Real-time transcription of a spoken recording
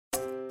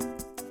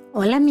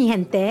Hola, mi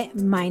gente.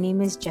 My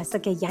name is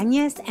Jessica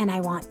Yanez, and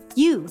I want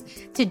you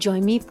to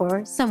join me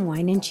for some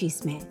Wine and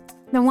Chisme.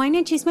 The Wine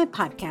and Chisme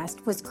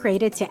podcast was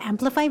created to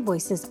amplify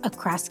voices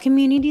across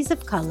communities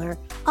of color,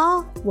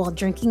 all while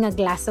drinking a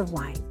glass of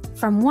wine.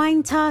 From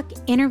wine talk,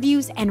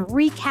 interviews, and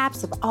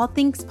recaps of all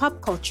things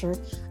pop culture,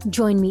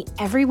 join me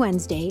every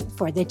Wednesday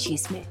for the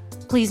Chisme.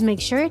 Please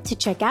make sure to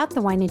check out the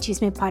Wine and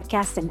Chisme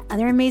podcast and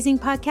other amazing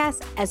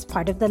podcasts as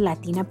part of the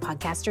Latina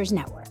Podcasters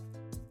Network.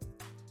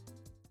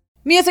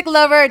 Music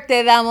Lover,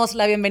 te damos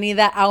la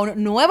bienvenida a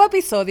un nuevo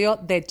episodio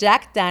de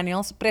Jack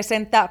Daniels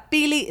presenta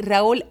Pili,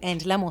 Raúl en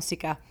la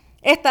música.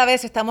 Esta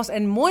vez estamos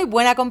en muy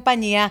buena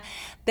compañía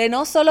de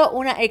no solo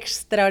una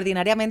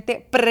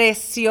extraordinariamente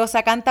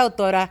preciosa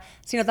cantautora,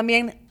 sino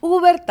también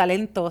uber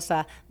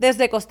talentosa.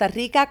 Desde Costa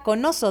Rica con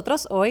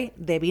nosotros hoy,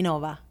 Debi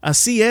Nova.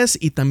 Así es,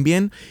 y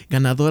también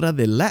ganadora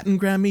del Latin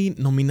Grammy,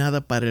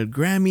 nominada para el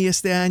Grammy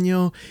este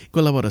año,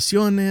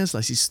 colaboraciones,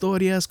 las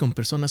historias con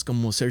personas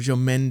como Sergio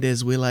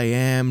Méndez,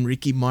 will.i.am,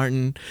 Ricky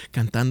Martin,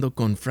 cantando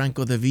con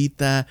Franco De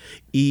Vita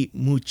y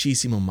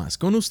muchísimo más.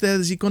 Con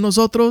ustedes y con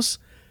nosotros,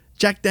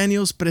 Jack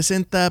Daniels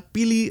presenta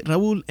Pili,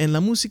 Raúl en la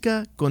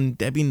música con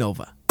Debi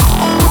Nova.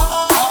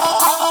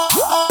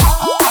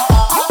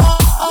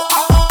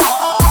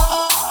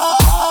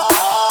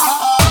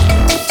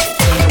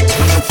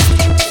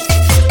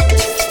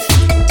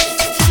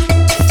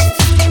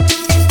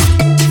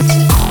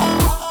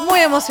 Muy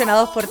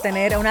emocionados por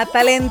tener a una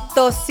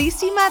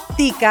talentosísima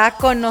tica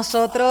con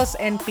nosotros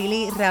en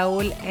Pili,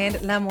 Raúl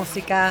en la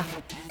música.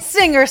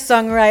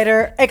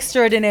 Singer-songwriter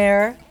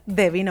extraordinaire,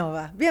 Debi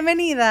Nova.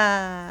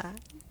 ¡Bienvenida!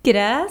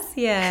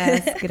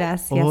 Gracias.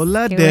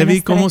 Hola, Qué Debi,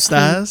 bueno ¿cómo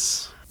estar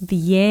estás? aquí.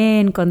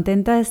 Bien,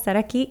 contenta de estar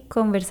aquí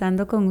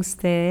conversando con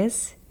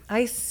ustedes.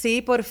 ¡Ay,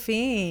 sí, por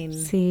fin!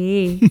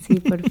 Sí,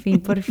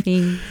 por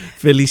fin.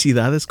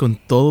 Felicidades con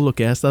todo lo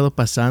que ha estado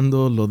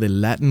pasando, lo del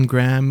Latin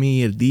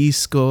Grammy, el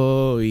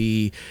disco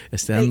y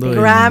estando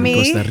en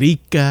Costa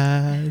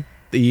Rica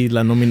y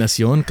la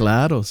nominación,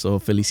 claro. So,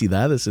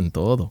 felicidades en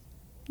todo.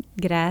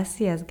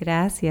 Gracias.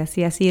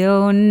 Sí, ha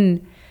sido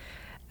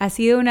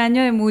un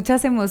año de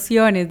muchas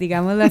emociones,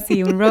 digámoslo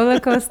así, un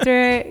roller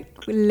coaster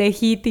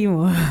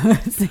legítimo.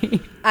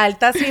 Sí.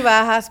 Altas y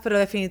bajas, pero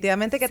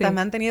definitivamente que Sí. te has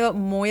mantenido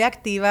muy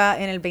activa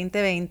en el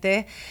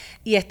 2020.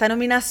 Y esta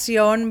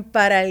nominación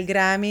para el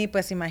Grammy,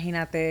 pues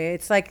imagínate,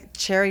 it's like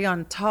cherry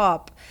on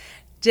top.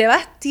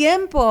 Llevas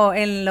tiempo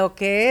en lo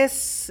que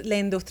es la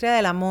industria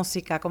de la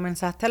música.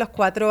 Comenzaste a los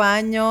 4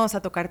 años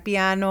a tocar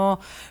piano,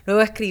 luego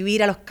a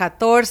escribir a los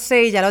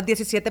 14 y ya a los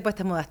 17 pues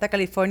te mudaste a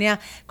California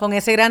con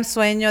ese gran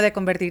sueño de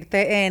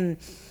convertirte en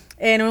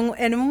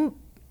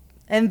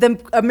the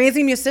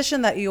amazing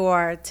musician that you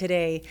are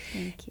today.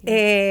 Thank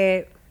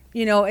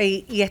you.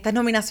 Y estas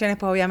nominaciones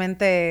pues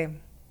obviamente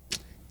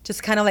just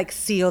kind of like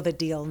seal the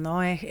deal, ¿no?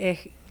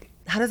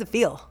 How does it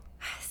feel?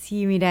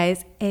 Sí, mira,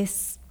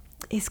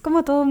 es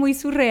como todo muy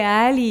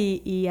surreal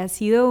y ha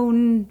sido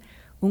un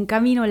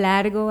camino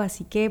largo,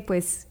 así que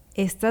pues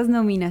estas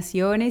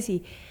nominaciones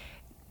y,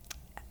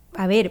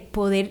 a ver,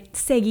 poder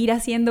seguir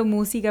haciendo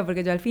música,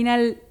 porque yo al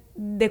final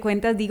de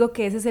cuentas digo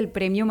que ese es el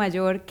premio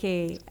mayor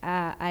que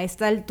a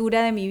esta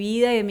altura de mi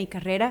vida y de mi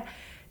carrera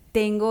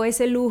tengo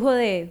ese lujo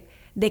de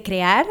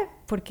crear,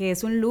 porque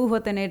es un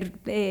lujo tener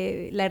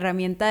la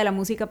herramienta de la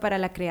música para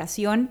la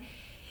creación.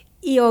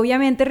 Y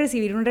obviamente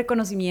recibir un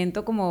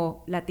reconocimiento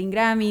como Latin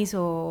Grammys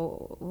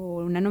o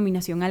una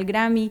nominación al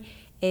Grammy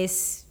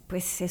es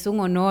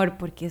un honor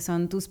porque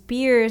son tus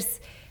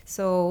peers.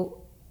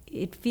 So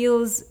it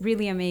feels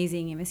really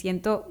amazing y me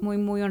siento muy,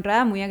 muy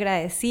honrada, muy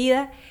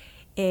agradecida.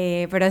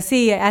 Pero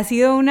sí, ha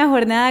sido una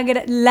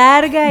jornada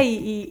larga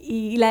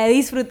y la he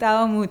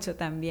disfrutado mucho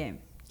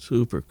también.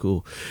 Super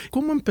cool.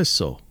 ¿Cómo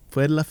empezó?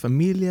 ¿Fue la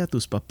familia,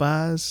 tus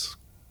papás?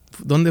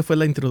 ¿Dónde fue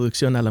la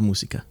introducción a la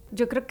música?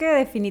 Yo creo que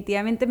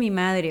definitivamente mi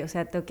madre, o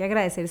sea, tengo que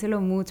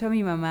agradecérselo mucho a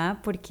mi mamá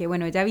porque,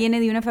 bueno, ella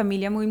viene de una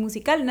familia muy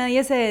musical,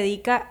 nadie se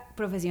dedica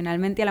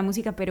profesionalmente a la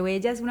música, pero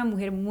ella es una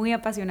mujer muy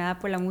apasionada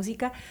por la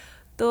música,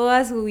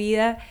 toda su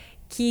vida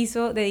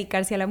quiso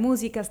dedicarse a la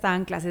música, estaba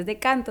en clases de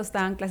canto,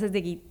 estaba en clases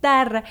de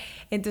guitarra,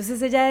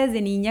 entonces ella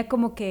desde niña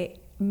como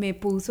que me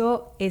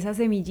puso esa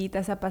semillita,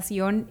 esa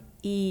pasión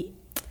y...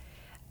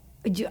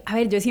 Yo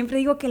siempre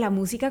digo que la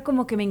música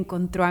como que me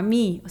encontró a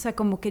mí, o sea,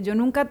 como que yo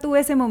nunca tuve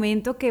ese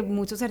momento que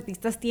muchos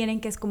artistas tienen,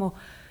 que es como,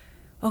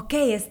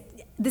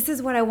 this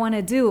is what I want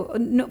to do.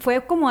 No,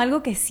 fue como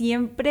algo que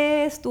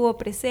siempre estuvo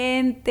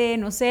presente,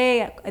 no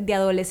sé, de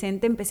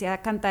adolescente empecé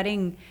a cantar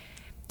en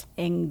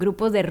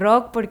grupos de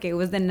rock porque it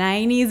was the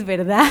 90s,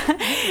 ¿verdad?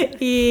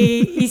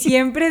 Y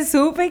siempre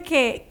supe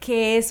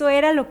que eso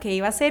era lo que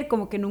iba a hacer,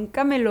 como que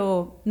nunca me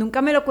lo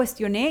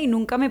cuestioné y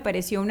nunca me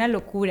pareció una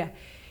locura.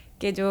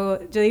 Que yo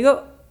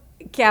digo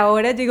que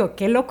ahora digo,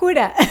 ¡qué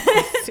locura!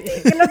 Sí.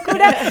 ¡Qué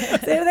locura!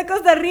 Ser de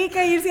Costa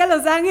Rica e irse a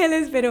Los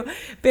Ángeles, pero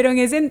en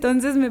ese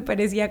entonces me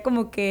parecía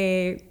como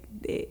que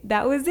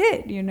that was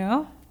it, you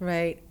know?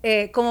 Right.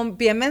 Como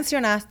bien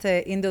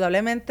mencionaste,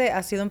 indudablemente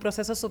ha sido un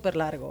proceso súper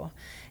largo.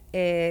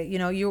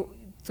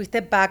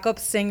 fuiste backup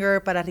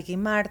singer para Ricky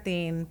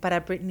Martin, para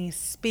Britney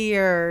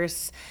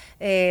Spears,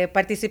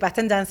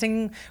 participaste en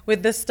Dancing with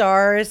the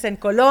Stars en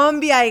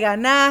Colombia y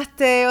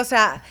ganaste. O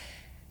sea,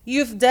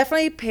 you've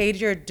definitely paid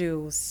your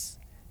dues.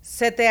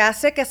 ¿Se te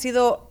hace que ha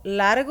sido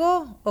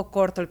largo o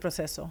corto el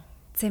proceso?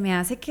 Se me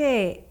hace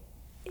que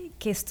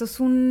esto es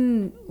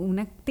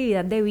una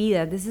actividad de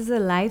vida. This is a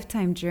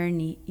lifetime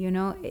journey, you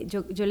know.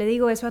 Yo le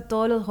digo eso a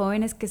todos los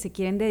jóvenes que se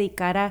quieren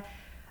dedicar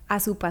a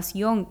su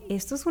pasión.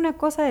 Esto es una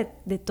cosa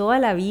de toda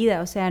la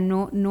vida, o sea,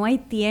 no hay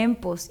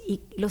tiempos,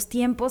 y los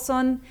tiempos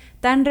son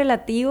tan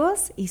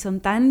relativos y son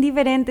tan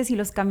diferentes y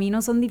los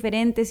caminos son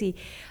diferentes, y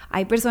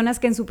hay personas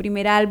que en su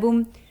primer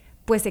álbum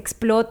pues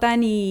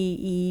explotan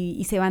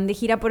y se van de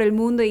gira por el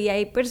mundo, y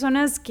hay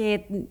personas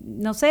que,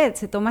 no sé,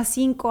 se toman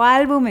 5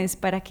 álbumes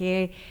para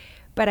que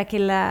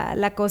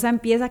la cosa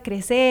empiece a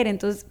crecer.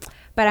 Entonces,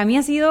 para mí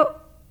ha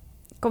sido,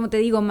 como te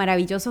digo,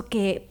 maravilloso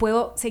que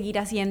puedo seguir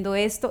haciendo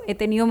esto. He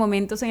tenido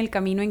momentos en el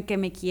camino en que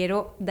me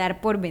quiero dar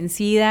por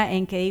vencida,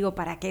 en que digo,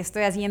 ¿para qué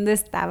estoy haciendo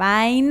esta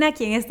vaina?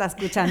 ¿Quién está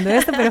escuchando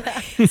esto? Pero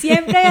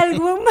siempre hay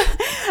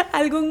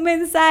algún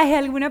mensaje,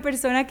 alguna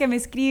persona que me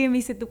escribe y me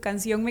dice, tu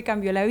canción me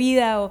cambió la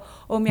vida,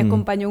 o me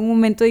acompañó en un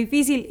momento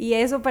difícil, y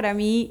eso para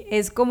mí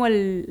es como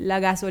la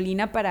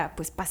gasolina para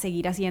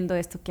seguir haciendo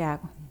esto que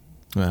hago.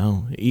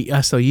 Wow. Y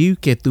hasta ahí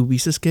que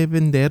tuviste que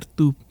vender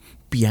tu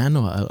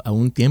piano a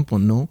un tiempo,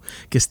 ¿no?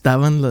 Que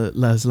estaban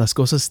las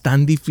cosas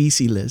tan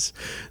difíciles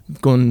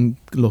con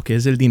lo que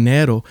es el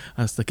dinero,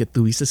 hasta que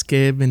tuviste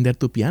que vender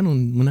tu piano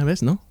una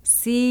vez, ¿no?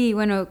 Sí,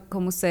 bueno,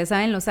 como ustedes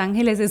saben, Los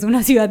Ángeles es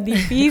una ciudad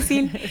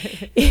difícil.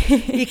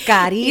 Y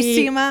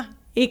carísima.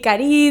 Y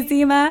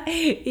carísima.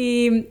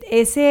 Y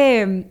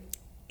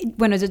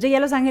bueno, yo llegué a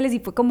Los Ángeles y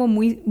fue como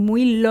muy,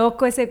 muy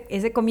loco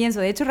ese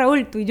comienzo. De hecho,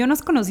 Raúl, tú y yo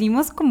nos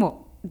conocimos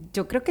como...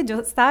 Yo creo que yo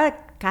estaba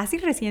casi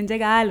recién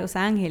llegada a Los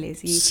Ángeles.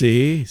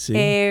 Sí.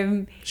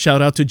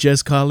 Shout out to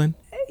Jess Collin.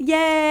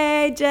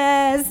 Yay,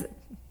 Jess.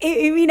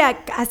 Y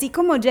mira, así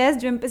como Jess,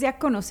 yo empecé a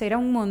conocer a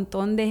un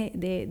montón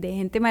de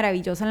gente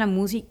maravillosa en la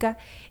música.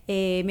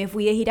 Me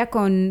fui de gira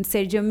con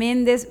Sergio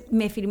Méndez,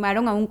 me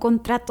firmaron a un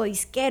contrato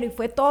disquero y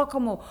fue todo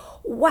como,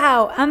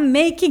 wow, I'm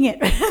making it.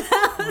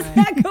 O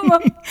sea,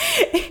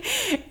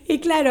 y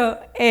claro,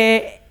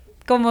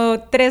 como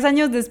 3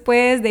 años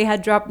después, they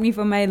had dropped me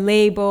from my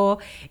label,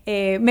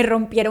 me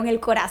rompieron el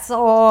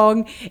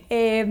corazón,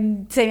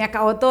 se me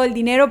acabó todo el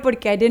dinero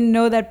porque I didn't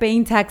know that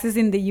paying taxes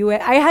in the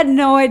U.S. I had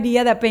no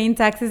idea that paying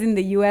taxes in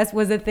the U.S.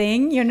 was a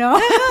thing, you know?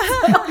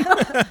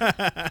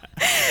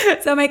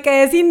 So me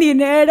quedé sin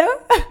dinero.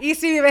 Y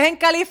si vives en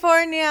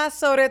California,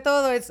 sobre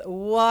todo, it's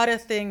what a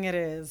thing it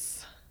is.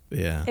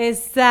 Yeah.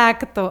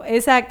 Exacto.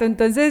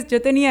 Entonces yo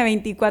tenía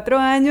 24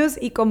 años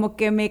y como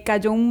que me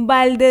cayó un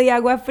balde de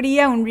agua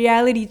fría, un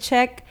reality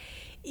check,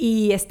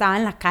 y estaba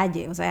en la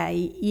calle. O sea,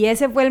 y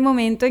ese fue el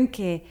momento en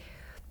que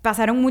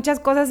pasaron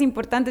muchas cosas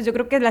importantes. Yo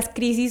creo que las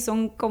crisis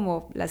son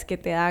como las que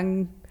te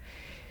dan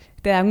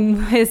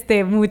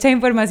mucha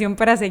información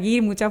para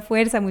seguir, mucha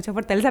fuerza, mucha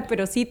fortaleza,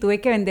 pero sí, tuve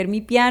que vender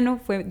mi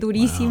piano, fue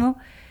durísimo.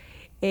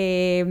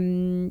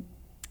 Wow.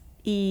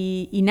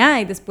 Y nada,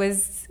 y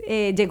después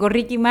llegó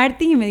Ricky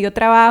Martin y me dio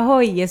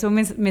trabajo, y eso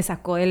me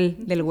sacó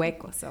del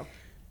hueco. So,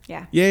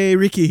 yeah. Yay,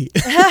 Ricky.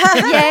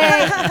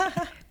 Yay.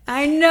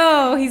 I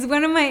know, he's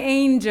one of my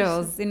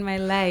angels in my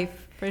life,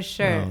 for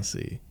sure. Oh,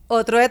 sí.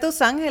 Otro de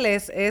tus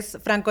ángeles es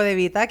Franco De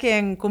Vita,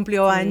 quien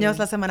cumplió años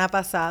la semana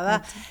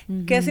pasada.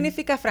 Uh-huh. ¿Qué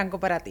significa Franco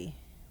para ti?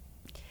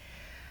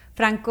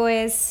 Franco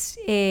es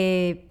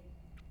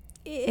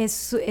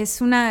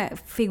una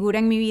figura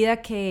en mi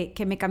vida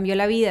que me cambió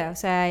la vida. O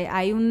sea,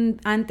 hay un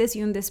antes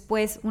y un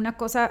después. Una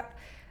cosa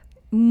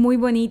muy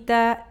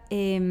bonita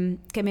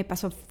que me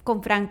pasó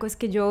con Franco es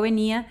que yo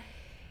venía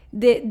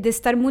de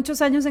estar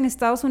muchos años en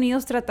Estados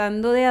Unidos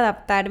tratando de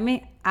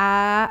adaptarme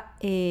a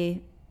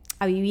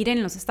vivir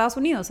en los Estados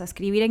Unidos, a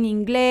escribir en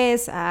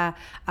inglés, a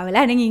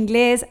hablar en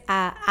inglés,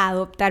 a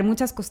adoptar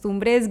muchas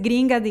costumbres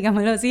gringas,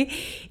 digámoslo así.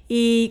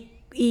 Y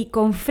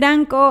con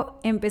Franco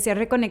empecé a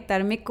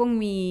reconectarme con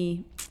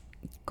mi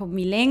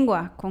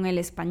lengua, con el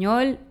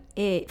español.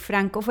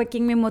 Franco fue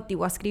quien me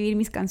motivó a escribir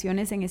mis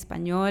canciones en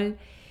español.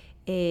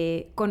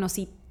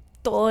 Conocí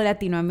toda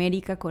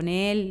Latinoamérica con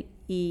él.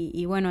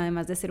 Y bueno,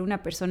 además de ser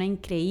una persona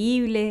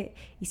increíble,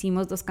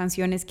 hicimos 2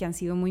 canciones que han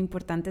sido muy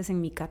importantes en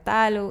mi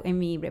catálogo, en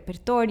mi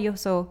repertorio.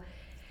 So,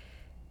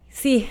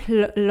 sí,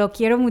 lo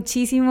quiero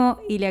muchísimo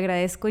y le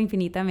agradezco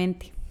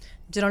infinitamente.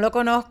 Yo no lo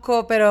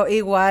conozco, pero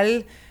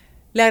igual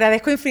le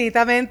agradezco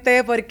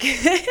infinitamente porque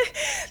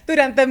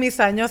durante mis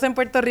años en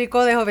Puerto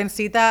Rico de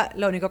jovencita,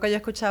 lo único que yo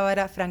escuchaba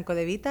era Franco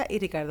De Vita y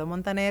Ricardo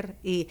Montaner,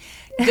 y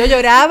yo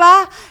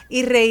lloraba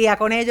y reía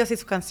con ellos y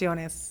sus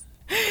canciones.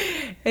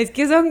 Es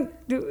que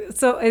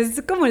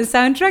es como el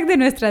soundtrack de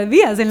nuestras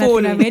vidas en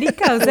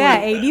Latinoamérica, o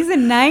sea, 80s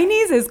and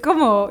 90s es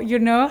como,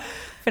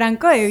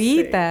 Franco De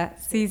Vita.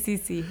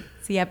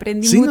 Sí,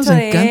 aprendí mucho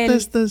de él. Sí,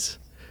 nos encanta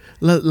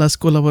las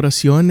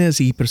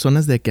colaboraciones y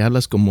personas de que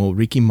hablas como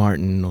Ricky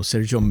Martin o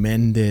Sergio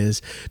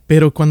Méndez,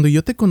 pero cuando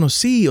yo te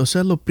conocí, o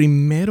sea, lo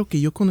primero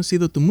que yo he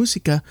conocido tu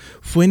música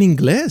fue en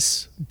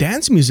inglés.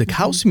 Dance music,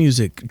 house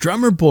music,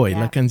 Drummer Boy,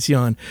 la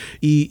canción.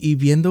 Y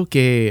viendo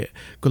que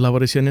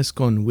colaboraciones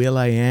con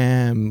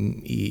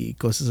will.i.am y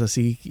cosas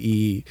así,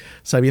 y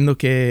sabiendo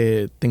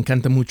que te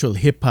encanta mucho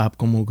el hip hop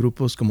como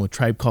grupos como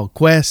Tribe Called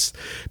Quest,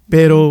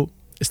 pero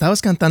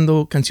estabas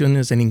cantando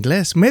canciones en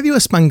inglés, medio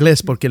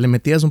spanglés porque le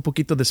metías un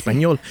poquito de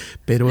español,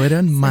 pero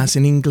eran más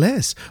en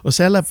inglés. O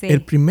sea,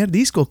 el primer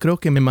disco creo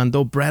que me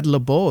mandó Brad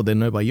LeBeau de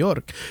Nueva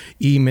York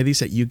y me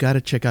dice, you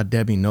gotta check out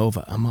Debi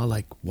Nova. I'm all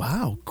like,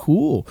 wow,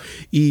 cool.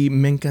 Y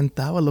me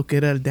encantaba lo que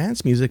era el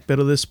dance music,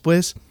 pero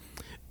después,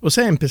 o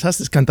sea,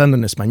 empezaste cantando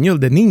en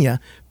español de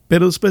niña,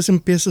 pero después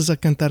empiezas a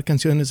cantar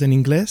canciones en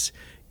inglés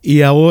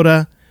y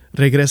ahora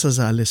regresas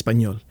al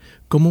español.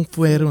 ¿Cómo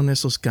fueron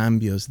esos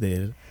cambios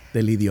del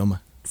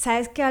idioma?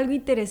 ¿Sabes qué? Algo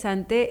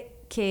interesante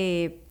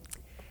que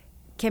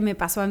me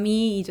pasó a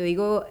mí, y yo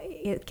digo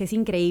que es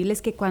increíble,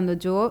 es que cuando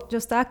yo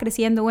estaba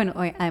creciendo, bueno,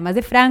 además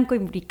de Franco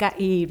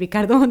y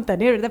Ricardo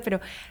Montaner, ¿verdad? Pero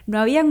no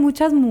había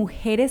muchas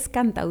mujeres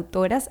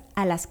cantautoras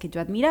a las que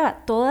yo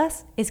admiraba.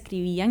 Todas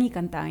escribían y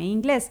cantaban en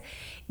inglés.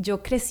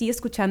 Yo crecí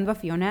escuchando a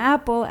Fiona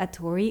Apple, a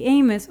Tori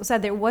Amos. O sea,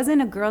 there wasn't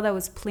a girl that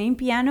was playing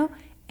piano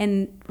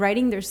and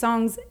writing their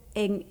songs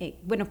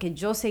bueno, que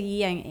yo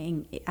seguía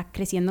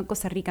creciendo en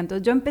Costa Rica.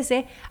 Entonces yo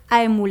empecé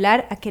a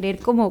emular, a querer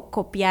como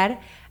copiar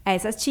a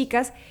esas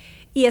chicas,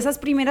 y esas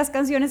primeras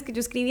canciones que yo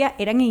escribía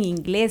eran en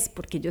inglés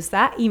porque yo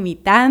estaba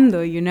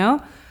imitando, you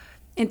know.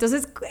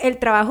 Entonces el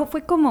trabajo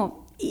fue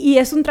como, y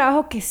es un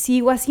trabajo que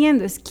sigo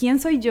haciendo, es quién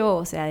soy yo,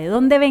 o sea, de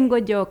dónde vengo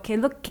yo,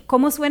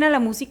 cómo suena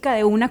la música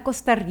de una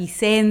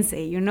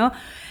costarricense, you know,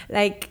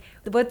 like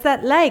what's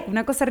that like?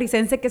 Una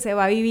costarricense que se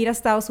va a vivir a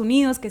Estados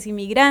Unidos, que es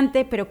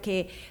inmigrante, pero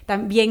que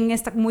también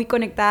está muy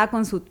conectada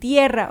con su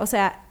tierra. O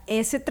sea,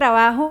 ese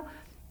trabajo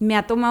me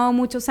ha tomado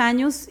muchos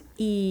años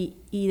y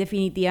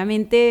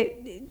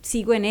definitivamente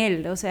sigo en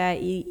él. O sea,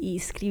 y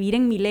escribir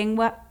en mi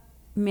lengua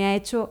me ha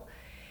hecho,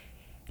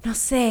 no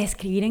sé,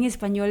 escribir en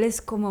español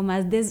es como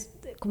más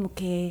como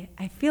que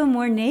I feel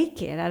more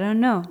naked, I don't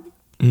know.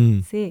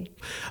 Sí.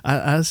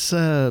 ¿Has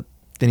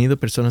tenido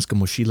personas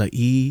como Sheila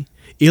E.,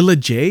 Illa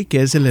J.,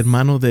 que es el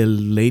hermano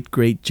del late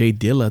great Jay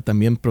Dilla,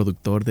 también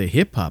productor de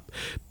hip hop,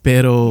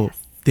 pero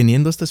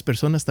teniendo estas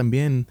personas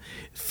también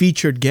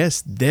featured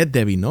guest de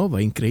Debi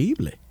Nova,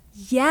 increíble.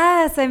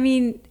 Yes, I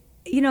mean,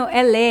 you know,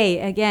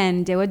 LA,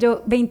 again, llevo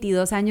yo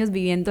 22 años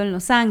viviendo en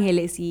Los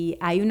Ángeles y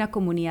hay una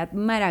comunidad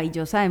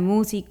maravillosa de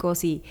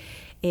músicos y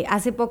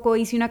hace poco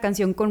hice una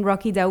canción con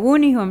Rocky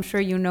Dawuni, who I'm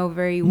sure you know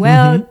very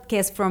well, que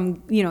es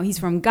he's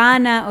from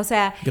Ghana, o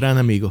sea... Gran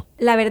amigo.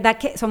 La verdad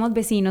que somos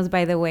vecinos,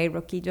 by the way,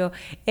 Rocky y yo.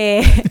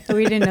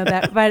 We didn't know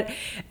that, but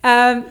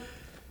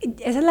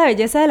esa es la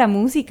belleza de la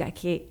música,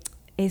 que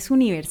es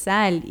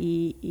universal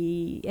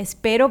y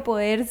espero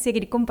poder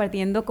seguir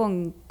compartiendo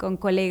con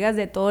colegas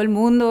de todo el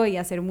mundo y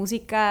hacer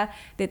música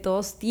de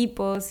todos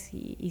tipos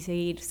y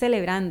seguir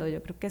celebrando.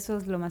 Yo creo que eso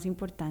es lo más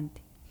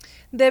importante.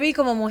 Debi,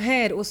 como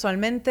mujer,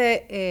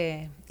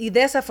 usualmente y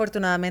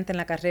desafortunadamente en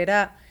la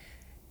carrera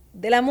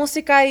de la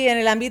música y en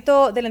el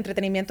ámbito del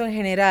entretenimiento en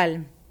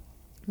general,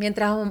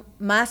 mientras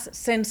más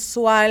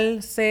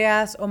sensual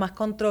seas o más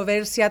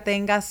controversia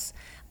tengas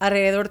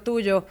alrededor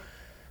tuyo,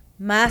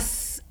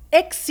 más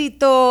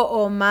éxito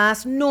o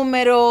más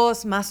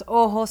números, más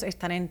ojos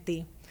están en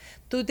ti.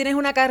 Tú tienes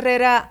una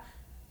carrera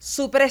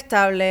súper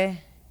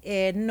estable.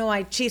 No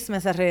hay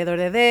chismes alrededor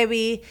de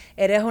Debi,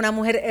 eres una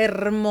mujer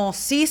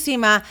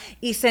hermosísima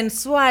y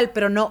sensual,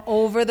 pero no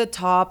over the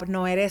top,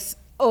 no eres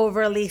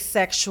overly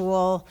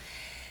sexual.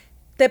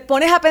 Te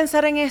pones a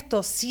pensar en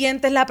esto,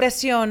 sientes la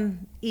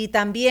presión y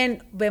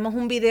también vemos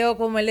un video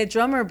como el de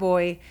Drummer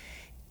Boy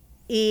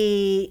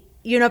y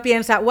uno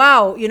piensa,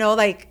 wow, you know,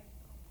 like,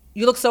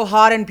 you look so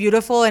hot and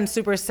beautiful and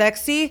super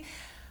sexy.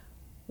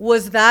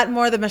 Was that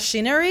more the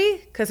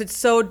machinery? Because it's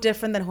so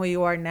different than who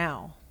you are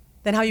now.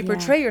 Than how you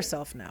portray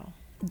yourself now.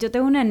 Yo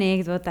tengo una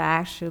anécdota,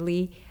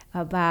 actually,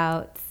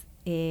 about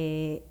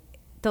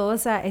toda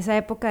esa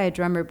época de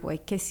Drummer Boy,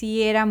 que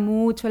sí era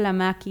mucho la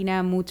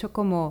máquina, mucho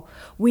como,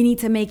 we need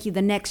to make you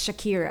the next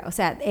Shakira. O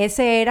sea,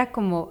 ese era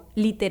como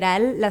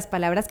literal las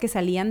palabras que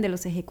salían de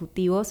los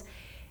ejecutivos,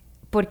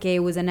 porque it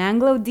was an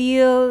Anglo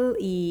deal,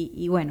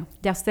 y bueno,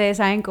 ya ustedes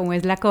saben cómo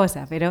es la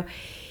cosa, pero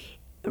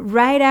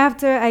right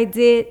after I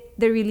did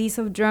the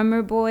release of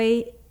Drummer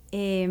Boy,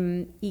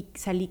 y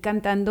salí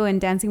cantando en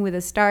Dancing with the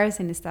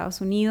Stars en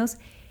Estados Unidos,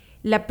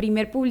 la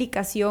primer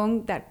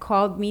publicación that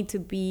called me to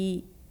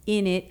be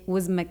in it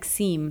was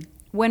Maxim.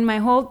 When my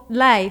whole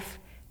life,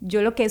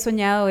 yo lo que he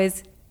soñado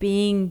es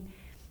being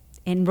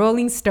en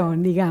Rolling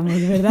Stone,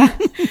 digamos, ¿verdad?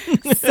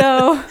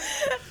 So...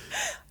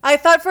 I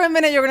thought for a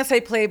minute you were going to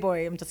say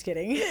Playboy. I'm just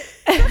kidding.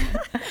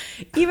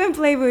 Even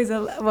Playboy is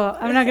well,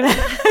 I'm not going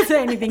to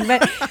say anything,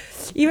 but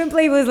even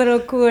Playboy is a little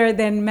cooler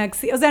than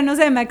Maxim. O sea, no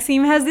sé,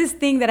 Maxim has this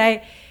thing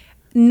that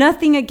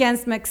nothing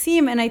against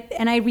Maxim, and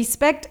I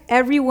respect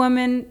every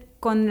woman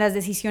con las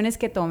decisiones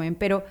que tomen,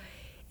 pero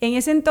En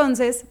ese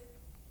entonces,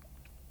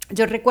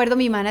 yo recuerdo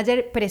mi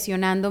manager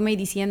presionándome y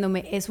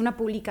diciéndome, es una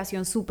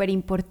publicación súper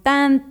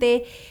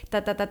importante,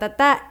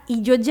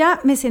 y yo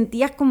ya me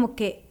sentía como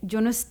que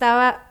yo no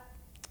estaba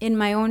in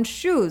my own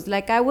shoes,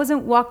 like I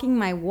wasn't walking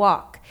my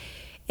walk.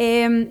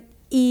 And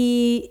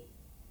I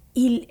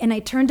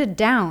turned it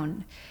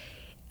down.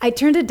 I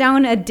turned it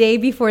down a day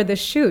before the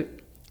shoot.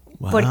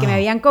 Wow. Porque me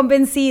habían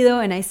convencido,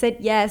 and I said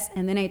yes,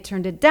 and then I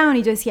turned it down.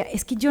 Y yo decía,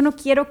 es que yo no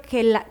quiero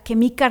que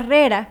mi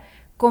carrera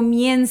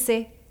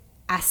comience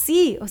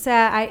así. O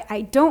sea,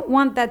 I don't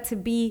want that to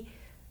be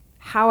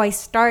how I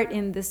start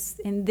in this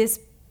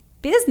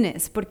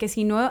business, porque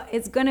si no,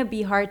 it's gonna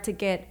be hard to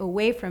get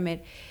away from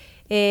it.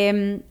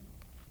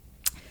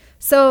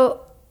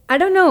 So, I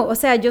don't know, o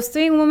sea, yo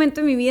estoy en un momento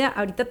en mi vida,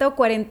 ahorita tengo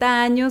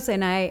 40 años,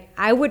 and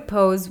I would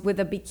pose with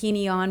a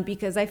bikini on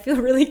because I feel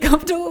really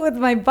comfortable with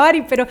my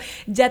body, pero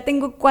ya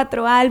tengo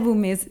 4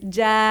 álbumes,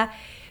 ya,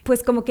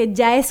 pues como que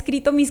ya he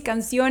escrito mis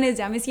canciones,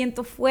 ya me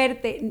siento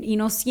fuerte y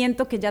no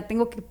siento que ya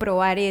tengo que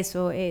probar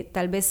eso.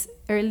 Tal vez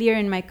earlier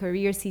in my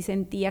career sí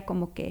sentía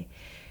como que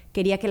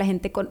quería que la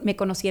gente me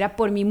conociera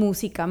por mi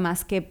música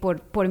más que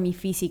por mi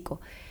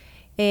físico.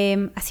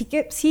 Así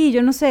que sí,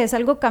 yo no sé, es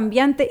algo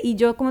cambiante y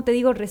yo, como te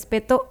digo,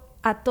 respeto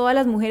a todas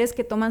las mujeres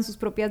que toman sus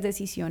propias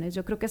decisiones.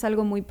 Yo creo que es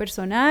algo muy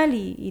personal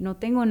y no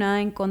tengo nada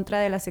en contra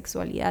de la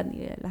sexualidad ni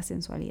de la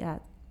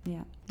sensualidad.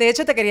 Yeah. De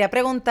hecho, te quería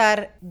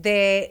preguntar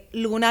de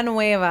Luna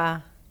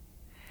Nueva,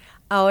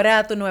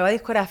 ahora tu nueva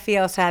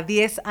discografía, o sea,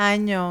 10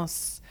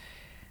 años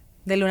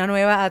de Luna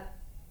Nueva a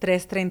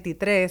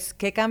 333.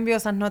 ¿Qué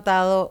cambios has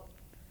notado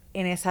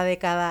en esa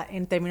década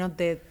en términos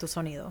de tu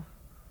sonido?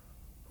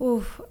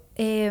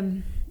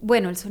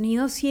 Bueno, el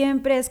sonido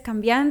siempre es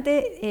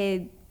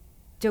cambiante.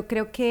 Yo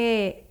creo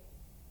que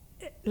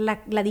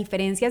la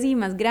diferencia así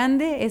más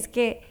grande es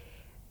que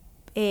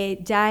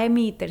ya en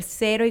mi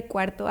tercero y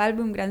cuarto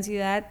álbum, Gran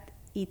Ciudad,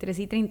 y 3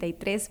 y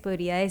 33,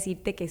 podría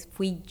decirte que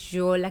fui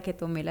yo la que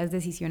tomé las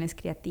decisiones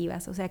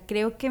creativas. O sea,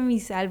 creo que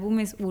mis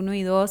álbumes 1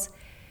 y 2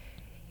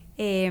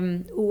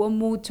 hubo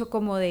mucho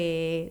como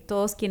de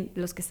todos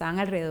los que estaban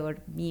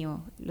alrededor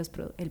mío,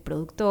 el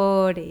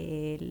productor,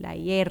 el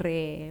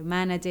A&R,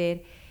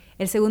 manager.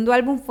 El segundo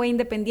álbum fue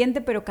independiente,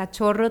 pero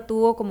Cachorro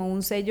tuvo como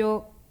un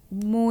sello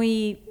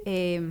muy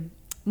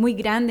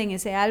grande en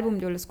ese álbum,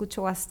 yo lo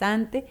escucho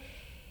bastante.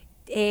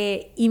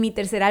 Y mi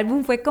tercer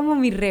álbum fue como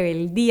mi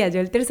rebeldía. Yo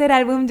el tercer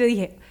álbum, yo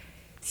dije,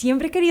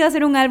 siempre he querido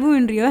hacer un álbum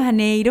en Río de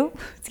Janeiro,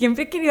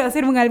 siempre he querido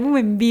hacer un álbum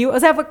en vivo. O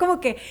sea, fue como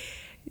que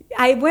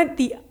I went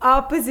the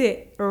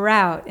opposite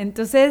route.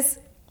 Entonces,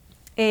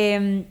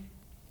 3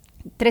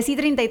 y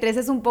 33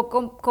 es un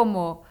poco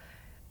como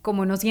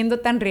no siendo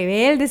tan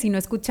rebelde, sino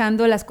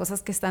escuchando las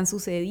cosas que están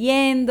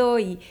sucediendo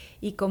y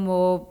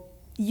como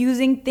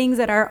using things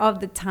that are of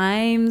the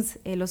times,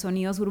 los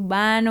sonidos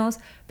urbanos,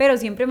 pero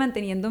siempre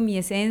manteniendo mi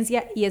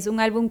esencia. Y es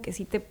un álbum que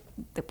sí te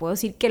puedo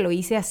decir que lo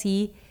hice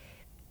así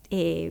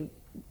de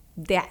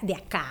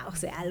acá, o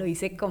sea, lo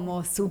hice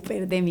como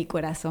súper de mi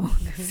corazón.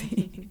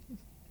 Sí.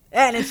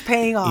 And it's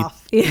paying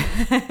off.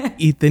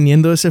 Y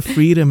teniendo ese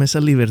freedom, esa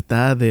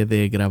libertad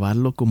de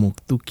grabarlo como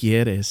tú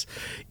quieres,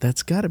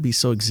 that's gotta be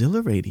so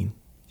exhilarating.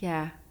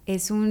 Yeah,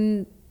 es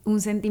un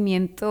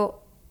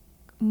sentimiento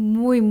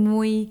muy,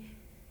 muy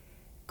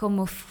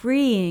como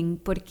freeing,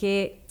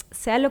 porque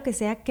sea lo que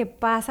sea que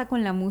pasa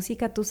con la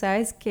música, tú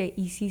sabes que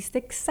hiciste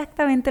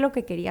exactamente lo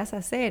que querías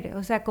hacer.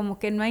 O sea, como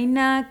que no hay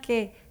nada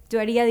que yo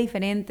haría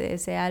diferente de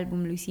ese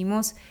álbum. Lo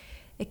hicimos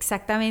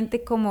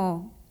exactamente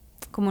como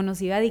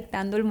nos iba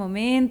dictando el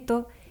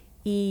momento,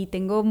 y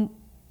tengo,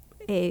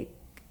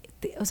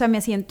 o sea, me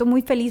siento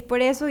muy feliz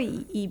por eso,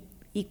 y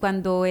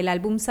cuando el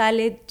álbum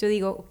sale, yo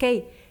digo, ok,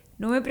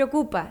 no me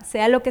preocupa,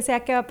 sea lo que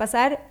sea que va a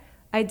pasar,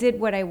 I did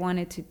what I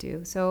wanted to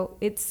do, so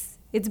it's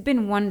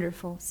been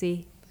wonderful,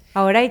 sí.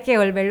 Ahora hay que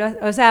volverlo,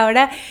 o sea,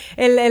 ahora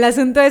el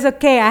asunto es,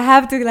 ok, I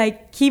have to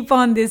like keep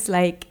on this,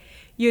 like,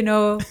 you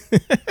know.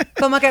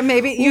 Como que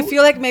maybe you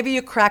feel like maybe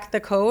you cracked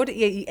the code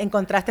y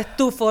encontraste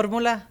tu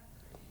fórmula.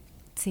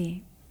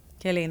 Sí.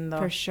 Qué lindo.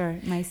 For sure,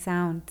 my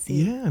sound.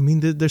 Sí. Yeah, I mean,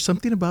 there's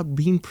something about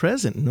being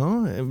present,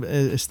 ¿no?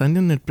 Estando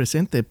en el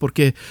presente,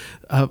 porque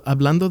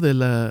hablando de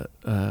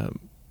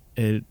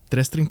el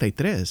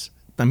 333,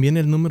 también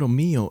el número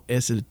mío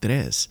es el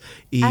 3,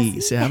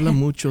 y se habla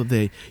mucho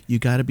de you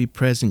gotta be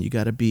present, you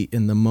gotta be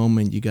in the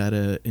moment, you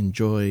gotta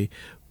enjoy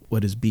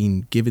what is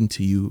being given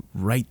to you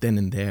right then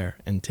and there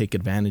and take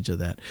advantage of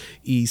that.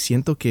 Y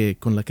siento que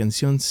con la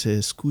canción se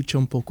escucha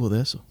un poco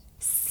de eso.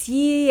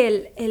 Sí,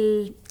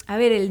 a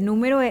ver, el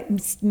número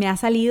me ha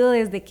salido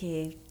desde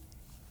que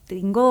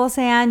tengo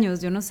 12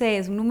 años, yo no sé,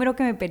 es un número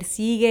que me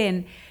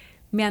persigue.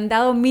 Me han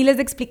dado miles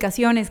de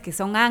explicaciones, que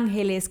son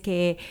ángeles,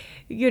 que,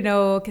 you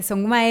know, que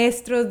son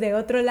maestros de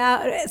otro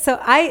lado. So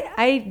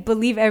I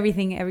believe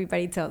everything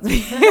everybody tells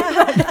me.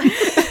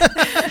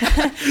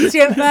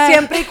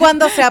 Siempre y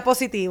cuando sea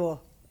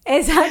positivo.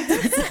 Exacto,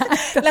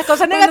 exacto. Las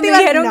cosas Cuando me negativas,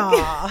 dijeron no.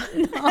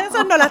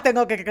 Esas no las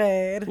tengo que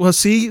creer. Well,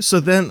 sí,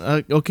 so then,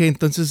 okay,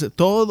 entonces,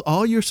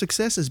 all your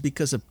success is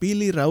because of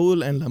Pili,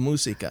 Raúl, and la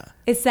música.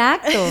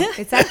 Exacto.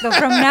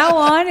 From now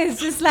on,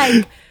 it's just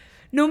like,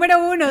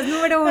 número uno.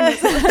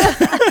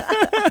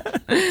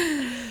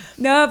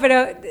 No,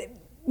 pero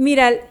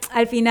mira,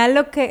 al final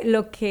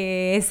lo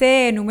que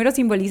ese número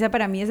simboliza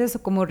para mí es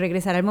eso, como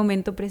regresar al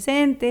momento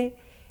presente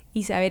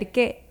y saber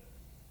que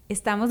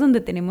estamos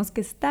donde tenemos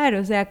que estar.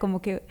 O sea,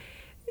 como que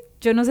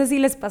yo no sé si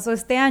les pasó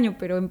este año,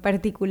 pero en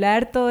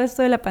particular todo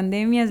esto de la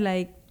pandemia es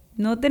like,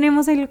 no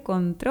tenemos el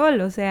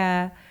control. O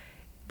sea,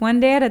 one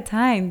day at a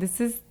time.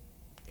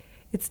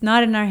 It's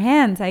not in our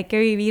hands. Hay que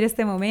vivir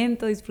este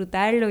momento,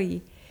 disfrutarlo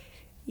y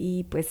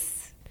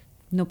pues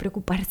no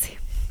preocuparse.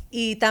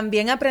 Y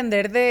también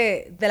aprender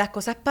de las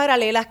cosas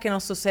paralelas que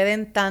nos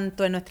suceden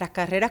tanto en nuestras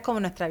carreras como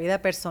en nuestra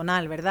vida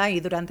personal, ¿verdad? Y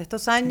durante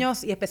estos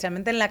años, y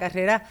especialmente en la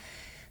carrera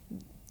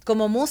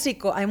como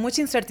músico, hay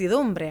mucha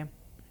incertidumbre.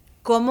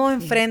 ¿Cómo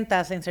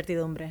enfrentas la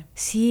incertidumbre?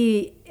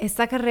 Sí,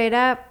 esta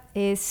carrera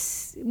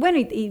es, bueno,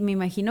 y me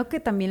imagino que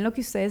también lo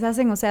que ustedes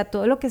hacen, o sea,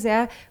 todo lo que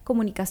sea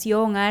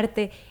comunicación,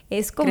 arte,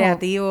 es como...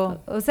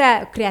 Creativo. O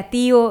sea,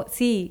 creativo,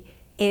 sí,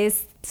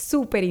 es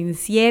súper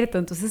incierto,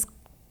 entonces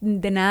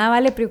de nada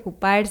vale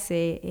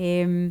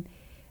preocuparse.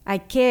 Hay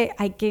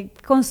que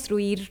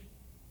construir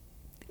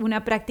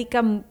una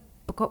práctica.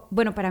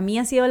 Bueno, para mí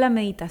ha sido la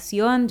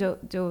meditación.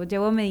 Yo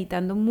llevo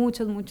meditando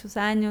muchos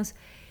años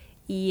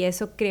y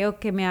eso creo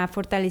que me ha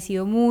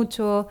fortalecido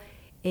mucho,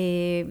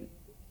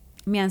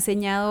 me ha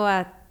enseñado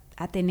a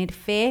tener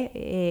fe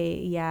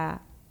y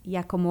a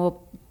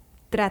como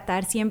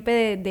tratar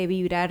siempre de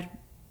vibrar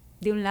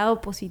de un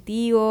lado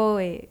positivo,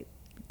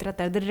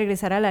 tratar de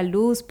regresar a la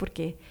luz,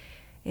 porque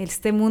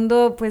este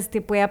mundo pues te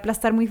puede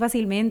aplastar muy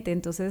fácilmente,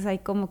 entonces hay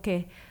como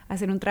que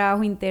hacer un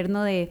trabajo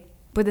interno de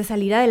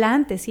salir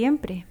adelante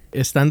siempre.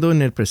 Estando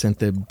en el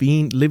presente,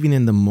 living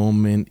in the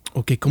moment,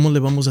 ok, ¿cómo le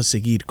vamos a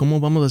seguir?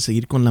 ¿Cómo vamos a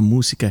seguir con la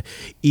música?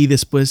 Y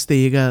después te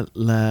llega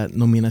la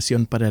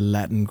nominación para el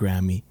Latin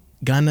Grammy.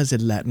 Ganas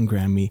el Latin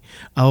Grammy.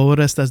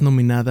 Ahora estás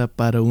nominada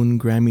para un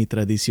Grammy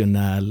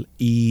tradicional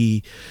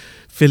y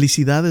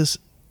felicidades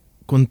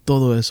con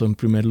todo eso en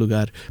primer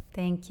lugar.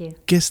 Thank you.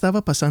 ¿Qué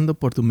estaba pasando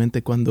por tu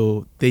mente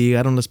cuando te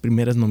llegaron las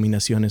primeras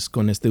nominaciones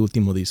con este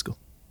último disco?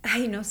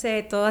 Ay, no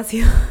sé, todo ha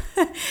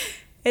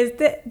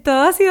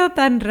sido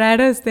tan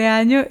raro este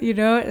año, you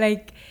know,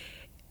 like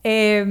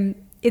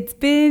it's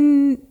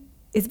been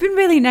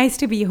really nice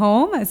to be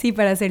home, así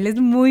para serles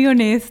muy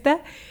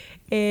honesta.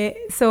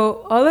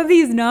 So all of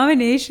these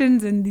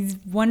nominations and these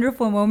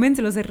wonderful moments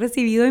los he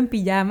recibido en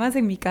pijamas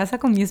en mi casa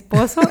con mi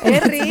esposo. ¡Qué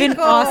It's rico! been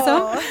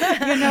awesome,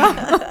 you know.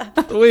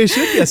 Oye,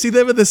 Shuki, así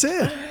debe de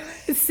ser.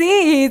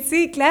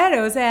 Sí,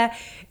 claro. O sea,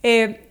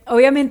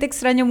 obviamente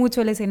extraño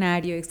mucho el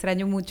escenario,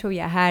 extraño mucho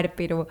viajar,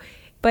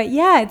 but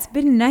yeah, it's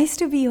been nice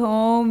to be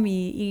home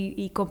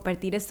y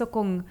compartir esto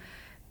con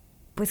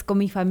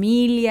mi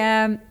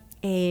familia.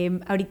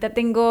 Ahorita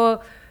tengo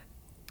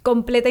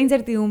completa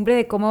incertidumbre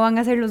de cómo van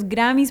a ser los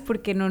Grammys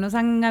porque no nos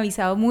han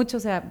avisado mucho. O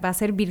sea, va a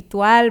ser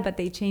virtual, but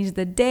they changed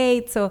the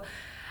date. So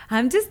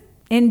I'm just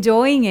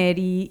enjoying it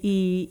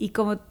y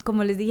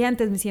como les dije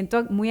antes, me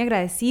siento muy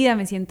agradecida,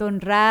 me siento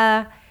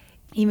honrada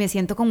y me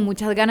siento con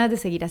muchas ganas de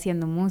seguir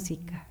haciendo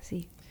música,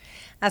 sí.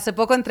 Hace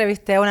poco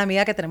entrevisté a una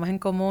amiga que tenemos en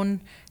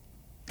común,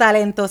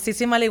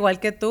 talentosísima al igual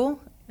que tú,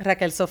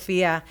 Raquel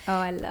Sofía.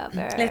 Oh, I love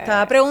her. Le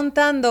estaba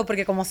preguntando,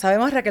 porque como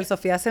sabemos, Raquel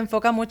Sofía se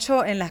enfoca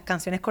mucho en las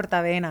canciones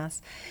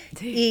cortavenas.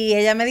 Sí. Y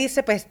ella me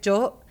dice, pues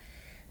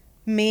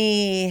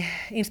mi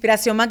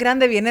inspiración más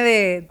grande viene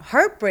de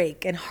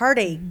heartbreak and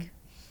heartache.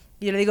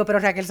 Y yo le digo, pero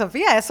Raquel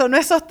Sofía, eso no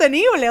es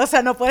sostenible. O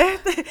sea, no puedes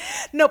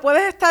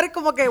estar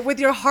como que with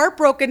your heart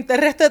broken el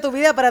resto de tu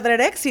vida para tener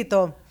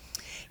éxito.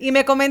 Y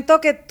me comentó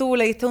que tú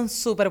le diste un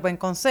súper buen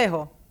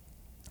consejo.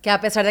 Que a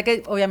pesar de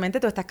que obviamente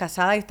tú estás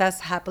casada y estás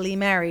happily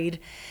married,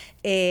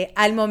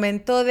 al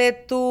momento de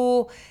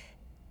tú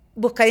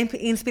buscar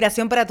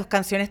inspiración para tus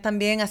canciones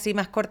también así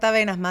más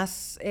cortavenas,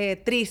 más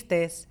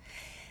tristes,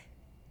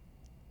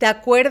 ¿te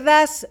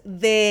acuerdas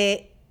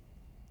del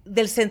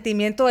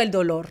sentimiento del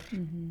dolor?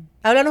 Uh-huh.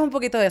 Háblanos un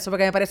poquito de eso,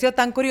 porque me pareció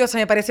tan curioso,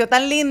 me pareció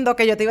tan lindo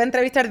que yo te iba a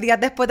entrevistar días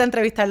después de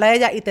entrevistarla a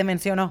ella y te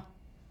mencionó.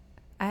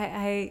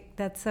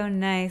 That's so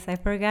nice. I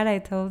forgot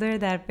I told her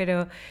that,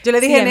 pero... Yo le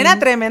dije, sí, nena,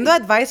 tremendo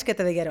advice que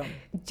te dieron.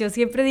 Yo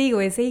siempre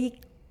digo, ese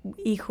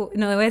hijo,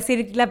 no debo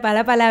decir la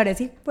palabra,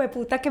 ese hijo de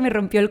puta que me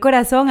rompió el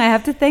corazón, I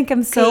have to thank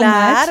him so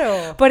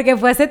much. Porque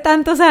fue hace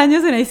tantos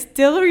años and I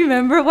still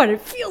remember what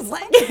it feels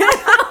like.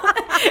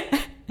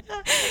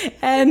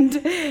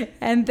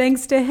 and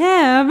thanks to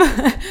him,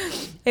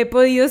 he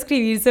podido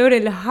escribir sobre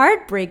el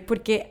heartbreak,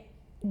 porque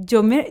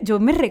yo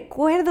me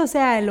recuerdo, o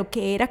sea, lo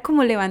que era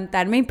como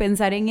levantarme y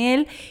pensar en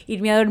él,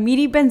 irme a dormir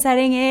y pensar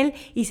en él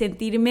y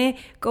sentirme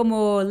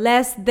como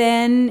less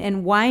than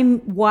and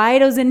why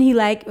doesn't he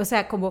like, o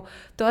sea, como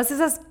todas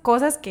esas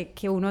cosas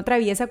que uno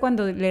atraviesa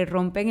cuando le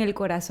rompen el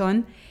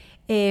corazón.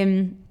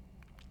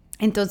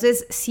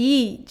 Entonces,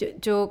 sí,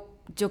 yo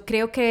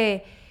creo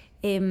que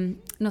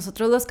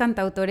nosotros los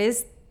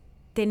cantautores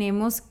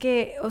tenemos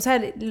que, o sea,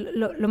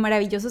 lo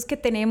maravilloso es que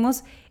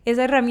tenemos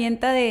esa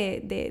herramienta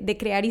de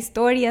crear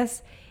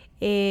historias.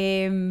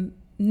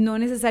 No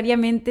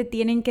necesariamente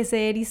tienen que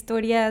ser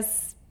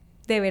historias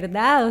de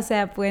verdad, o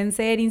sea, pueden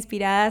ser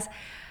inspiradas.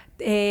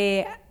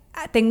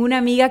 Tengo una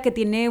amiga que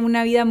tiene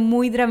una vida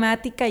muy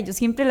dramática y yo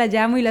siempre la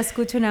llamo y la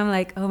escucho and I'm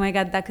like, oh my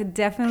God, that could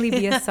definitely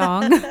be a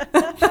song.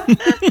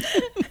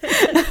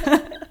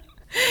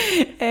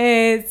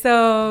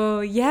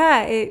 So,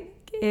 yeah,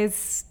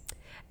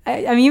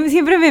 a mí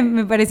siempre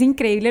me parece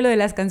increíble lo de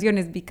las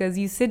canciones, because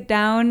you sit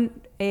down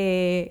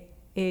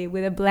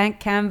with a blank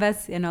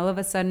canvas and all of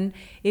a sudden,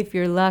 if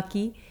you're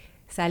lucky,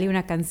 sale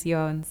una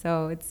canción.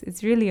 So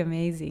it's really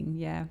amazing,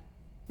 yeah.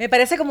 Me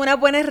parece como una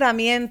buena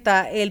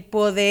herramienta el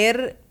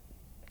poder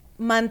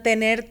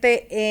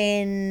mantenerte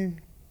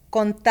en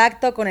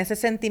contacto con ese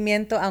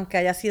sentimiento aunque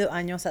haya sido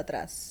años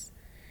atrás.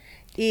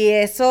 Y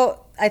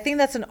eso, I think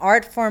that's an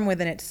art form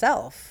within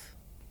itself.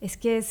 Es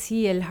que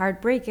sí, el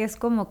heartbreak es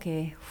como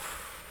que...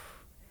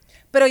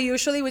 Pero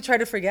usually we try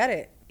to forget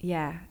it.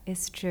 Yeah,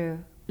 it's true.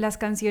 Las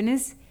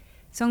canciones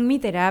son mi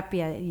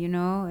terapia, you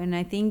know, and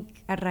I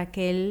think a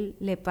Raquel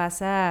le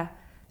pasa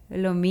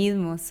lo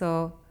mismo.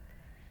 So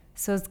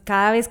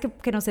cada vez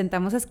que nos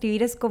sentamos a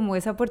escribir es como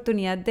esa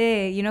oportunidad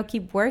de, you know,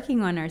 keep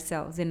working on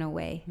ourselves in a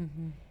way.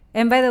 Mm-hmm.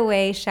 And by the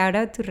way, shout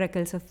out to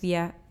Raquel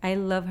Sofía. I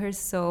love her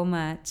so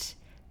much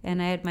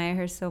and I admire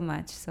her so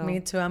much. So me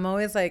too. I'm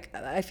always like,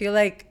 I feel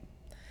like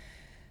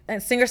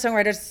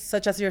singer-songwriters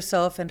such as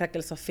yourself and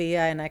Raquel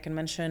Sofía, and I can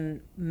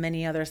mention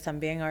many others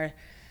también,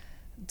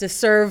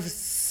 deserve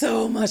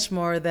so much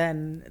more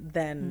than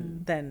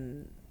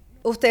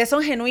ustedes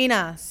son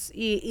genuinas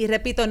y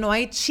repito, no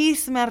hay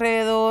chisme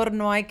alrededor,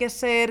 no hay que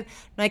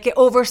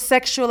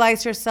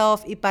over-sexualize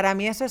yourself, y para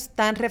mí eso es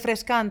tan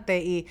refrescante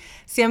y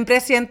siempre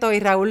siento, y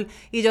Raúl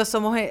y yo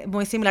somos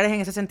muy similares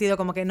en ese sentido,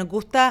 como que nos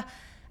gusta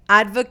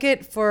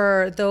advocate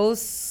for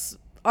those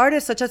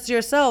artists such as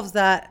yourselves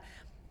that,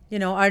 you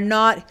know, are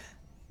not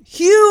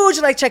huge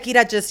like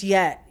Shakira just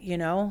yet, you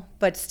know,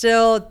 but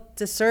still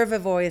deserve a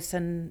voice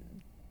and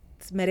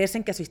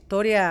merecen que su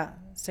historia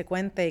se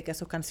cuente y que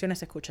sus canciones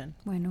se escuchen.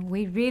 Bueno,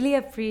 we really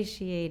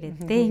appreciate it.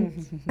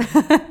 Thanks.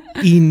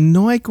 Y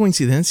no hay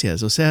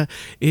coincidencias. O sea,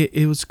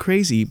 it was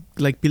crazy.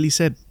 Like Pili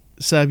said,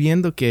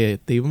 sabiendo que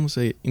te íbamos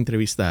a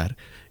entrevistar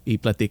y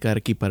platicar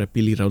aquí para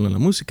Pili y Raúl en la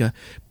música,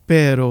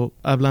 pero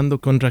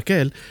hablando con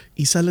Raquel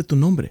y sale tu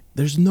nombre.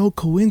 There's no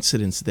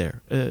coincidence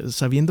there.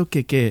 Sabiendo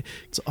que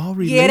it's all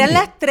related. Y eran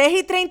las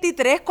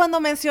 3:33 cuando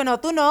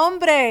mencionó tu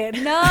nombre.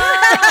 No.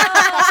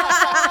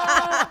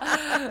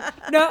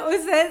 No,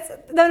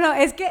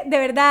 es que de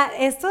verdad,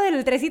 esto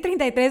del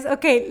 3:33,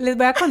 ok, les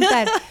voy a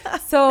contar.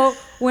 So,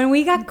 when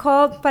we got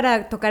called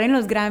para tocar en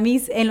los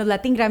Grammys, en los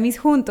Latin Grammys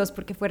juntos,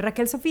 porque fue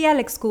Raquel Sofía,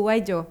 Alex Cuba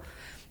y yo,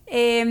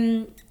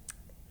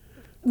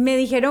 me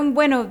dijeron,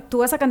 bueno, tú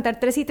vas a cantar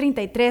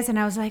 3:33, and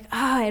I was like,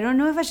 I don't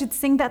know if I should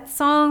sing that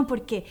song,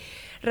 porque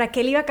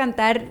Raquel iba a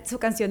cantar su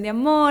canción de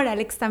amor,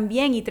 Alex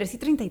también, y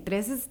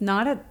 3:33 es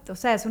o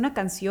sea, es una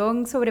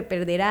canción sobre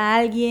perder a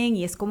alguien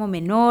y es como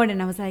menor,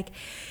 and I was like,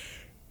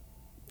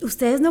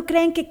 ¿ustedes no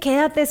creen que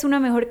Quédate es una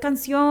mejor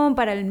canción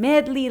para el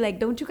medley? Like,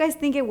 don't you guys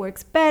think it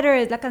works better?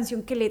 Es la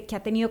canción que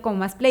ha tenido como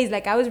más plays.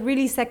 Like, I was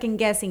really second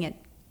guessing it.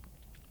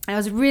 I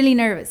was really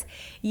nervous.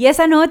 Y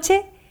esa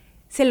noche,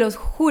 se los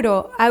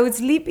juro, I was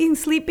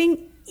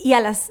sleeping, y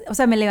o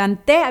sea, me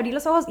levanté, abrí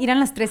los ojos, y eran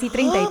las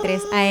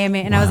 3:33 AM,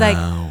 and I was like,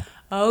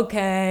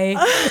 okay.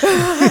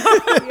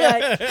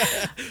 Like,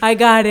 I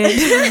got it.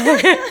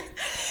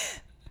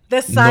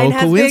 The sign no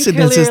has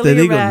coincidences, been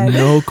te digo, read.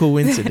 no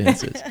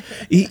coincidences.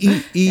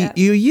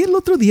 Y oí el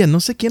otro día, no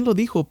sé quién lo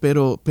dijo,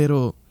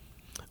 pero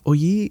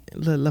oí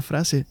la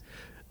frase,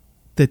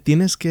 te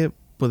tienes que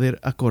poder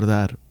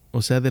acordar,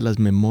 o sea, de las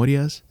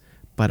memorias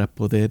para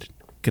poder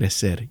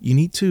crecer. You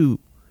need to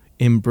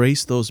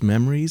embrace those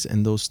memories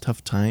and those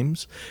tough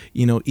times,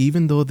 you know,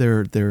 even though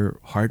they're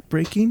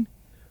heartbreaking,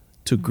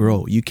 to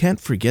grow. You can't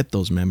forget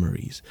those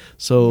memories.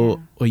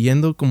 So,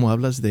 oyendo como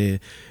hablas de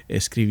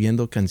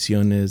escribiendo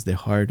canciones de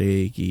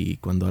heartache y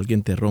cuando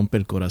alguien te rompe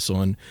el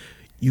corazón,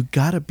 you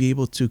gotta be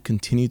able to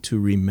continue to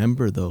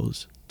remember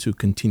those to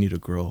continue to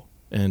grow.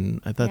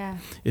 And I thought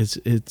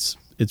it's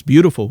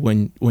beautiful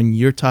when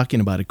you're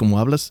talking about it. Como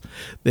hablas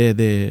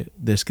de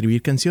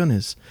escribir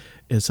canciones,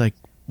 it's like,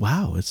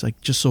 wow, it's like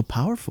just so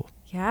powerful.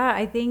 Yeah,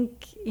 I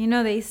think, you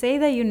know, they say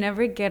that you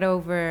never get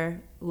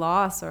over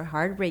loss or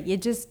heartbreak.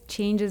 It just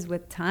changes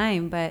with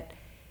time, but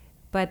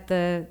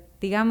the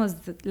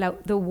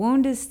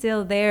wound is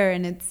still there,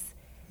 and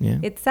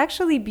it's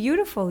actually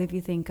beautiful if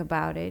you think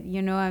about it.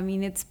 You know, I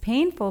mean, it's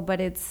painful,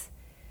 but it's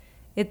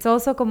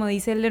also, como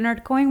dice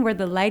Leonard Cohen, where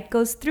the light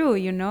goes through,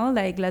 you know,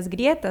 like las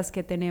grietas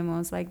que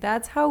tenemos. Like,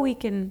 that's how we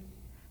can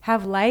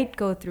have light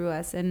go through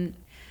us. And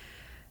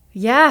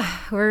yeah,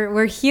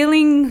 we're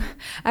healing.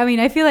 I mean,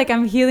 I feel like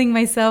I'm healing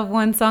myself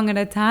one song at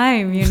a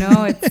time, you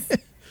know.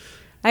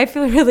 I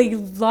feel really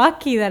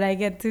lucky that I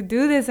get to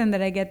do this and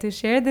that I get to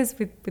share this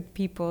with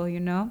people, you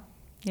know.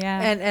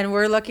 Yeah. And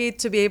we're lucky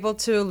to be able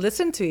to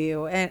listen to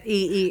you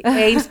e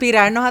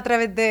inspirarnos a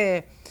través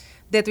de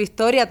tu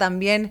historia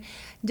también.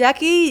 Ya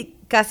aquí,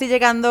 casi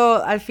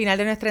llegando al final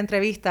de nuestra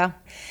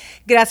entrevista,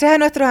 gracias a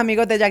nuestros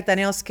amigos de Jack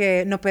Daniels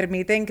que nos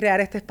permiten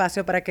crear este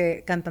espacio para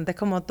que cantantes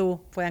como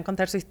tú puedan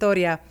contar su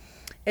historia.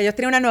 Ellos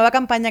tienen una nueva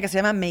campaña que se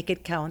llama Make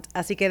It Count.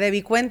 Así que,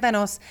 Debi,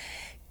 cuéntanos,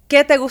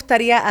 ¿qué te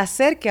gustaría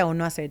hacer que aún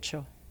no has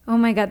hecho? Oh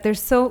my God, there's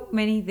so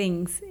many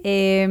things.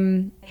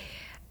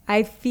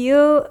 I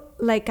feel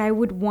like I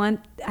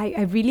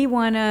really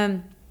want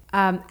to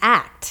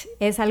act.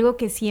 Es algo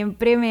que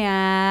siempre me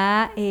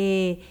ha,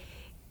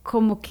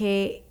 como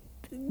que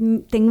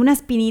tengo una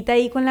espinita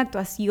ahí con la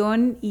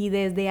actuación y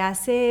desde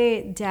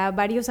hace ya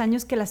varios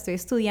años que la estoy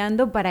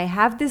estudiando, but I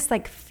have this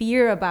like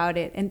fear about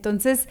it.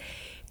 Entonces,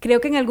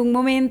 creo que en algún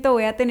momento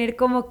voy a tener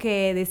como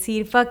que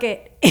decir, fuck it.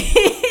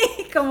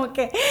 Como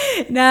que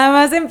nada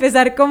más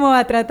empezar como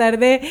a tratar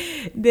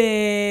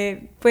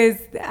de pues,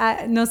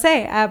 no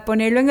sé, a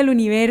ponerlo en el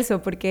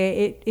universo,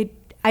 porque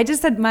I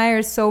just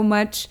admire so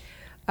much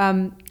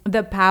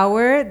the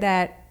power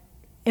that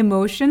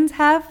emotions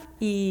have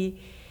y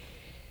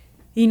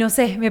no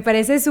sé, me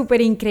parece súper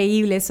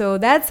increíble. So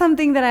that's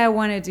something that I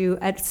want to do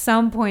at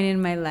some point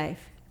in my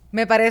life.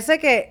 Me parece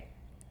que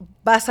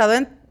basado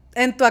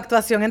en tu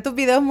actuación en tus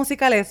videos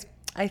musicales,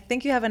 I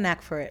think you have a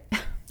knack for it.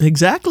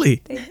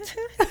 Exactly.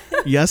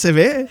 Ya se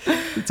ve.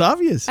 It's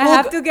obvious. I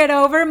have to get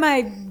over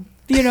my,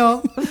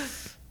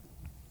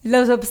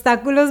 los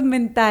obstáculos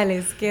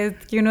mentales que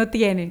uno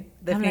tiene.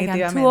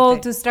 Definitivamente. I'm too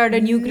old to start a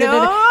new career.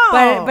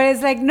 No. But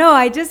it's like, no,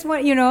 I just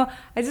want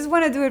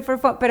to do it for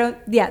fun.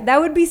 But yeah,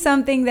 that would be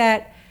something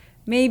that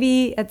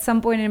maybe at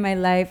some point in my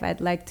life I'd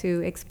like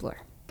to explore.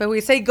 But we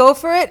say go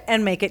for it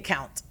and make it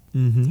count.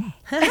 Mm-hmm.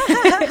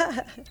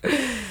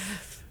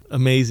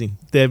 Amazing.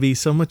 Debi,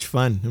 so much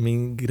fun. I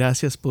mean,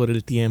 gracias por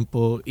el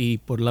tiempo y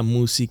por la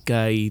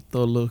música y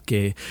todo lo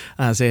que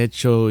has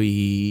hecho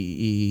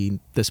y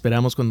te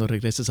esperamos cuando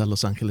regreses a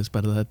Los Ángeles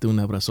para darte un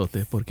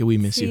abrazote porque we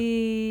miss you.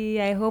 Sí,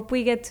 I hope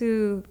we get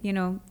to,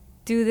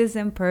 do this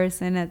in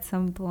person at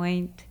some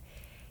point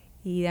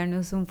y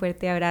darnos un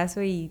fuerte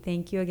abrazo y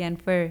thank you again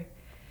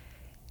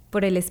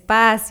por el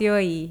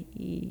espacio y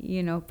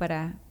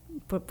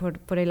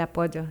por el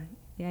apoyo.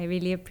 I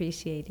really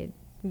appreciate it.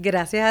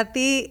 Gracias a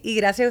ti y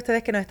gracias a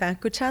ustedes que nos están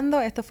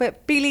escuchando. Esto fue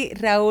Pili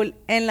Raúl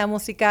en la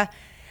música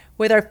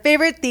with our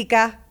favorite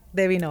tica,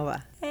 Debi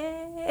Nova.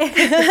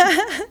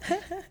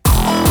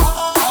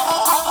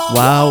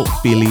 Wow,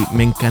 Pili,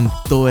 me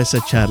encantó esa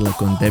charla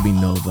con Debi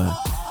Nova.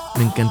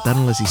 Me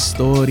encantaron las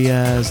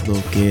historias, lo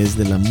que es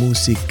de la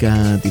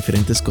música,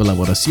 diferentes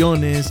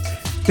colaboraciones,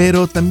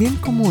 pero también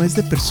cómo es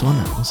de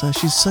persona. O sea,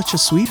 she's such a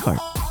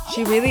sweetheart.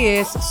 She really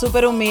is.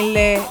 Súper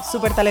humilde,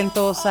 súper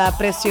talentosa,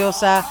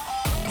 preciosa.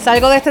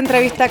 Salgo de esta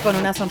entrevista con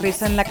una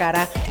sonrisa en la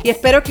cara y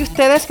espero que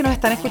ustedes que nos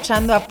están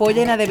escuchando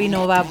apoyen a Debi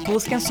Nova,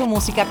 busquen su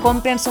música,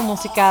 compren su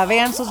música,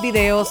 vean sus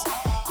videos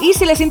y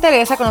si les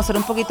interesa conocer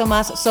un poquito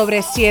más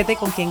sobre Siete,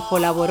 con quien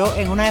colaboró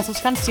en una de sus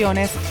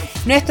canciones,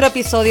 nuestro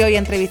episodio y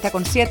entrevista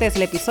con Siete es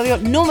el episodio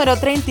número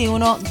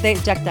 31 de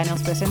Jack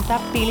Daniels presenta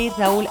Pili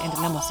Raúl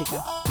en la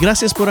música.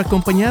 Gracias por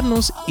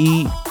acompañarnos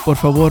y por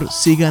favor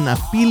sigan a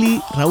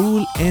Pili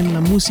Raúl en la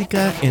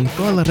música en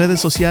todas las redes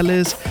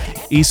sociales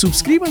y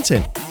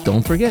suscríbanse.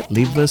 Don't forget,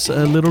 leave us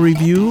a little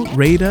review,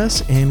 rate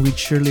us, and we'd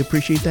surely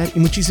appreciate that. Y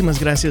muchísimas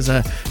gracias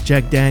a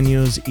Jack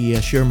Daniels y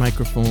a Share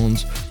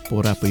Microphones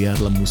por apoyar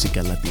la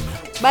música latina.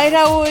 Bye,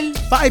 Raúl.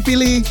 Bye,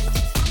 Pili.